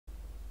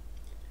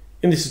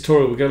In this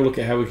tutorial, we're going to look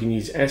at how we can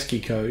use ASCII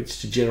codes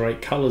to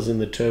generate colors in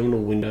the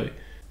terminal window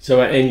so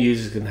our end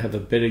users can have a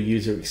better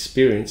user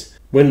experience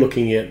when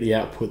looking at the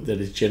output that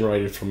is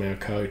generated from our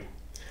code.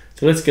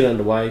 So let's get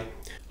underway.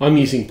 I'm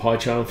using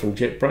PyCharm from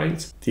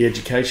JetBrains, the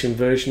education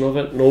version of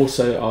it, and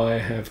also I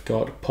have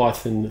got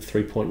Python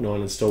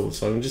 3.9 installed.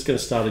 So I'm just going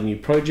to start a new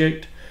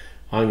project.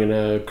 I'm going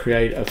to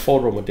create a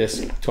folder on my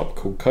desktop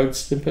called Code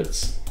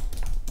Snippets.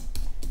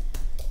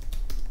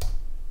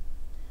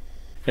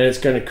 And it's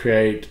going to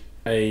create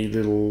a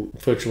little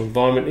virtual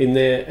environment in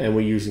there, and we're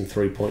using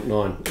 3.9.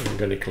 I'm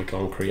going to click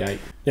on Create.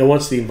 Now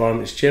once the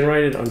environment is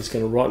generated, I'm just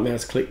going to right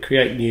mouse click,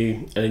 Create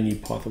New, and a new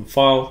Python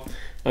file.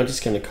 I'm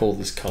just going to call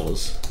this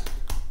Colors.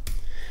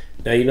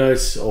 Now you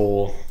notice,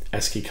 or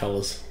ASCII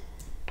colors.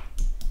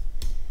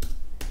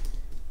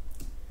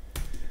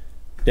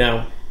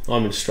 Now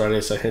I'm in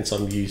Australia, so hence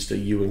I'm used a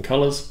U in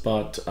colors,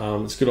 but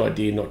it's a good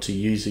idea not to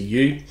use a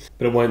U,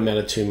 but it won't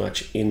matter too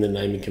much in the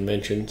naming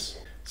conventions.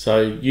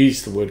 So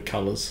use the word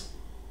colors.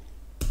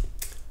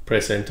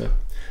 Press enter.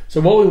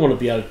 So what we want to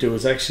be able to do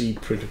is actually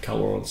print a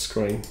color on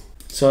screen.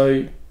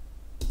 So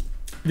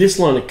this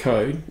line of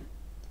code,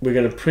 we're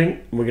going to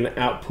print and we're going to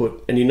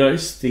output, and you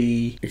notice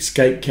the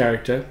escape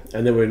character,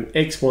 and then we're in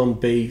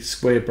x1b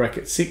square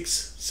bracket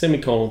 6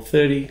 semicolon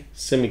 30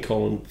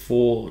 semicolon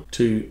 4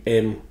 to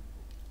m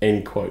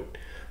end quote.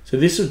 So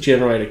this will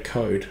generate a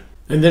code,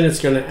 and then it's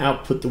going to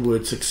output the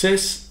word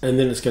success, and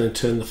then it's going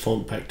to turn the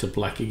font back to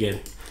black again.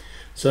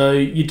 So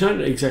you don't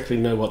exactly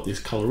know what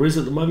this color is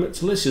at the moment,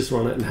 so let's just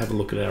run it and have a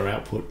look at our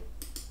output.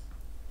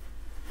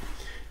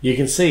 You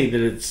can see that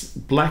it's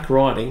black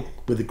writing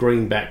with a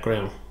green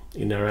background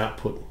in our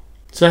output.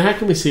 So how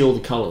can we see all the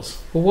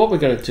colors? Well, what we're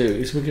going to do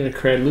is we're going to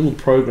create a little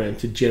program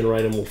to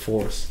generate them all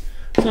for us.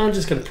 So I'm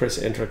just going to press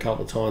enter a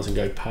couple of times and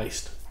go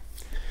paste.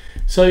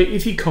 So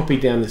if you copy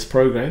down this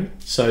program,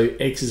 so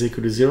x is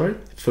equal to 0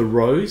 for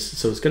rows,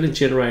 so it's going to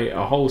generate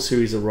a whole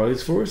series of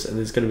rows for us, and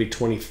there's going to be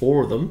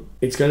 24 of them.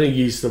 It's going to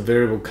use the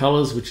variable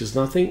colors, which is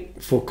nothing.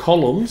 For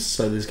columns,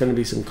 so there's going to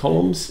be some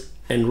columns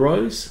and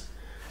rows.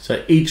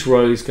 So each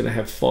row is going to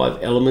have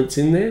 5 elements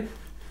in there,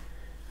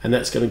 and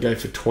that's going to go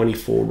for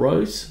 24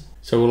 rows.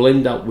 So we'll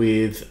end up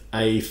with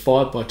a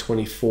 5 by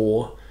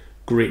 24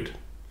 grid.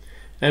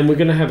 And we're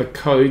going to have a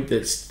code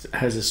that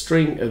has a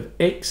string of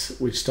x,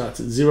 which starts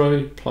at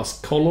 0,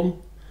 plus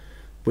column,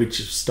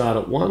 which start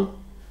at 1.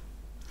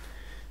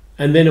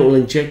 And then it will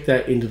inject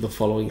that into the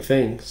following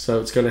thing. So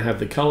it's going to have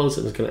the colors,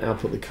 and it's going to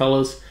output the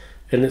colors,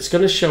 and it's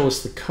going to show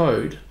us the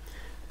code,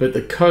 but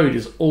the code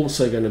is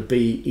also going to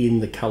be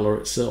in the color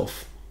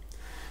itself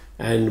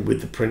and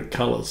with the print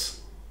colors.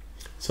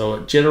 So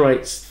it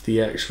generates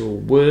the actual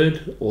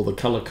word or the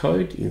color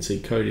code. You can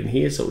see code in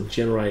here, so it will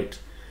generate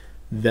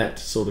that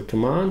sort of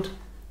command,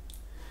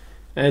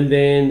 and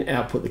then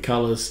output the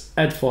colors,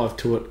 add 5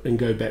 to it, and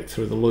go back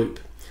through the loop.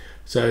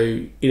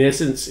 So in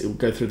essence, it will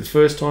go through the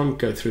first time,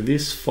 go through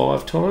this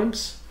 5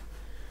 times,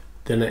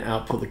 then it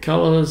output the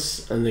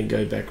colors, and then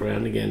go back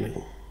around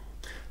again.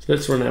 So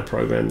let's run our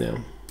program now.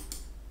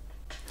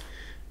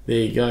 There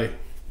you go.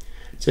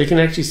 So you can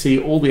actually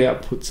see all the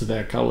outputs of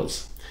our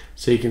colors.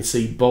 So you can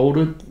see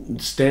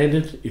bolded,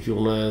 standard, if you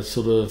want a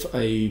sort of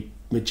a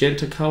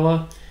magenta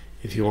color,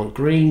 if you want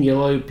green,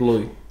 yellow,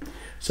 blue.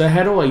 So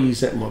how do I use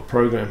that in my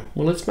program?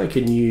 Well, let's make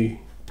a new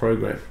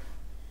program.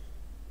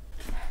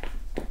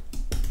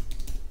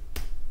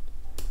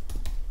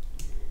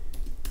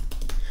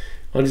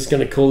 I'm just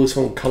going to call this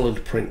one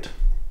colored print.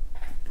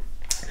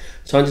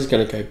 So I'm just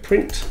going to go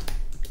print,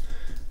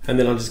 and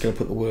then I'm just going to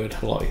put the word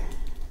hello.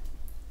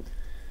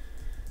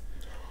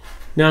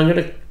 Now I'm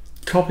going to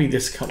copy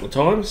this a couple of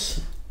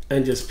times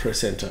and just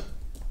press enter.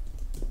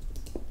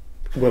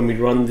 When we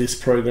run this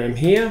program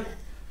here,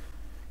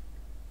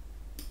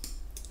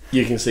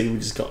 you can see we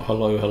just got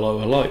hello, hello,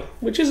 hello,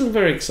 which isn't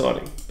very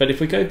exciting. But if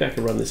we go back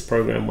and run this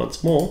program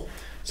once more,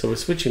 so we're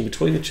switching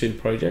between the two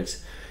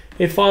projects.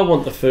 If I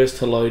want the first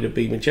hello to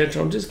be magenta,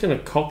 I'm just going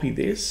to copy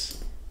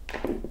this.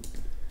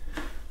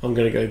 I'm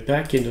going to go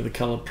back into the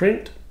color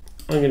print.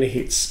 I'm going to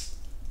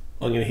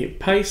hit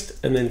paste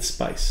and then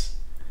space.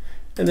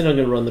 And then I'm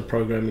going to run the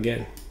program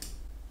again.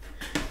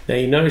 Now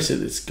you notice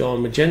that it's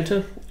gone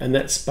magenta, and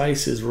that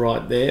space is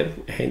right there,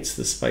 hence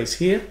the space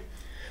here.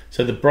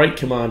 So the break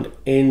command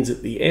ends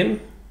at the M,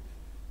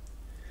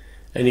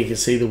 and you can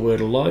see the word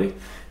hello,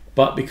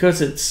 but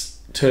because it's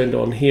turned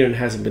on here and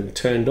hasn't been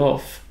turned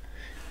off,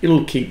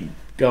 it'll keep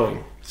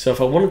going. So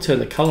if I want to turn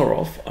the color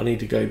off, I need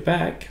to go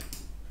back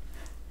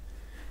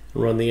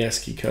and run the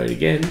ASCII code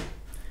again,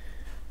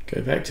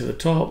 go back to the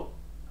top,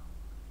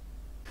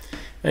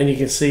 and you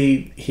can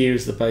see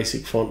here's the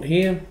basic font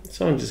here.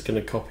 So I'm just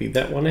going to copy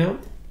that one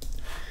out,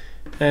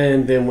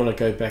 and then when I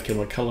go back in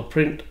my color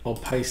print, I'll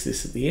paste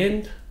this at the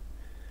end.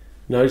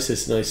 Notice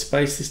there's no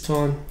space this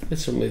time.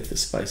 Let's remove the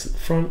space at the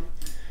front.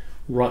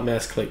 Right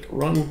mouse click,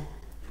 run.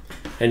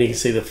 And you can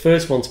see the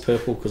first one's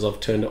purple because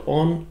I've turned it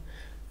on,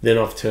 then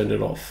I've turned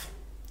it off.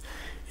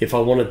 If I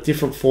want a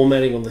different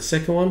formatting on the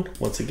second one,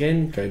 once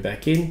again, go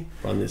back in,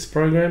 run this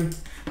program.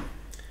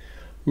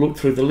 Look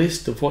through the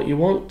list of what you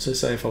want. So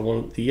say if I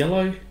want the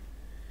yellow,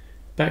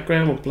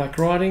 background with black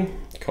writing,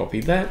 copy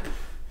that.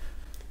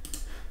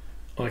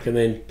 I can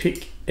then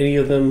pick any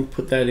of them,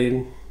 put that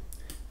in,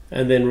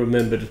 and then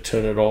remember to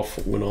turn it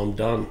off when I'm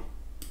done.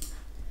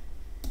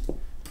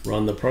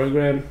 Run the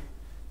program,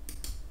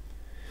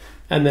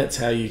 and that's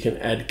how you can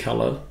add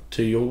color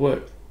to your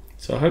work.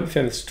 So I hope you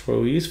found this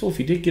tutorial useful. If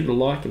you did, give it a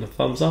like and a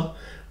thumbs up.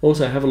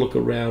 Also have a look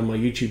around my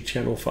YouTube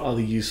channel for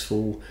other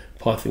useful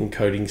Python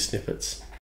coding snippets.